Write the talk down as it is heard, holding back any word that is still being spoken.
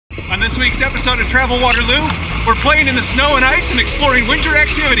On this week's episode of Travel Waterloo, we're playing in the snow and ice and exploring winter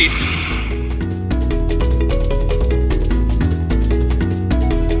activities.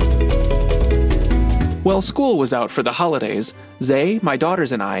 While school was out for the holidays, Zay, my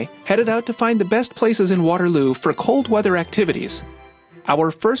daughters, and I headed out to find the best places in Waterloo for cold weather activities.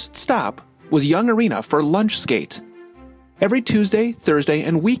 Our first stop was Young Arena for lunch skate. Every Tuesday, Thursday,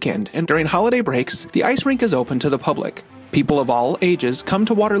 and weekend, and during holiday breaks, the ice rink is open to the public. People of all ages come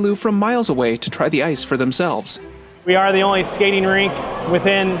to Waterloo from miles away to try the ice for themselves. We are the only skating rink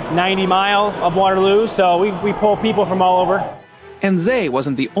within 90 miles of Waterloo, so we pull people from all over. And Zay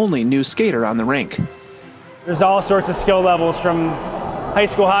wasn't the only new skater on the rink. There's all sorts of skill levels, from high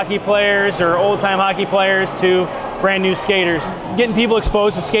school hockey players or old-time hockey players to brand new skaters. Getting people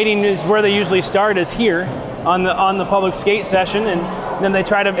exposed to skating is where they usually start, is here on the public skate session, and then they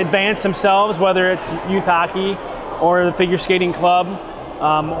try to advance themselves, whether it's youth hockey or the figure skating club,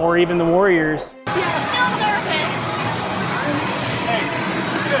 or even the Warriors. You're still nervous. Hey,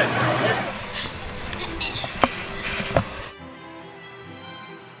 it's good.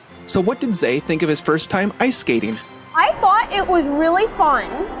 So what did Zay think of his first time ice skating? I thought it was really fun.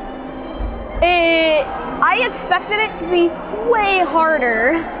 I expected it to be way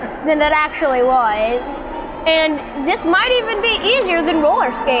harder than it actually was. And this might even be easier than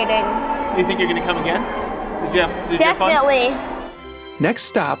roller skating. Do you think you're going to come again? Did you have fun? Definitely. Next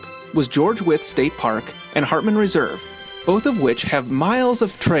stop was George Wythe State Park and Hartman Reserve, both of which have miles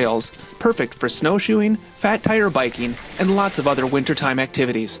of trails perfect for snowshoeing, fat tire biking, and lots of other wintertime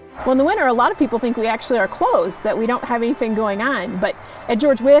activities. Well, in the winter, a lot of people think we actually are closed, that we don't have anything going on. But at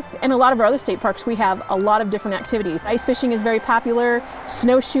George Wythe and a lot of our other state parks, we have a lot of different activities. Ice fishing is very popular,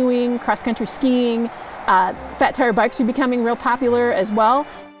 snowshoeing, cross-country skiing, fat tire bikes are becoming real popular as well.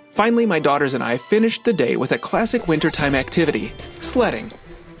 Finally, my daughters and I finished the day with a classic wintertime activity, sledding.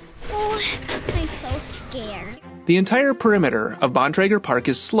 Oh, I'm so scared. The entire perimeter of Bontrager Park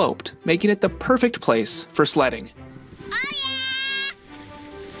is sloped, making it the perfect place for sledding.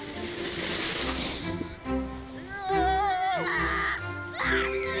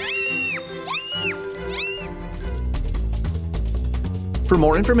 For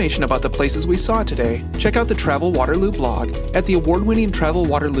more information about the places we saw today, check out the Travel Waterloo blog at the award-winning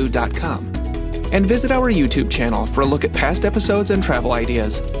travelwaterloo.com. And visit our YouTube channel for a look at past episodes and travel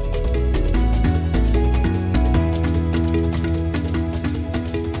ideas.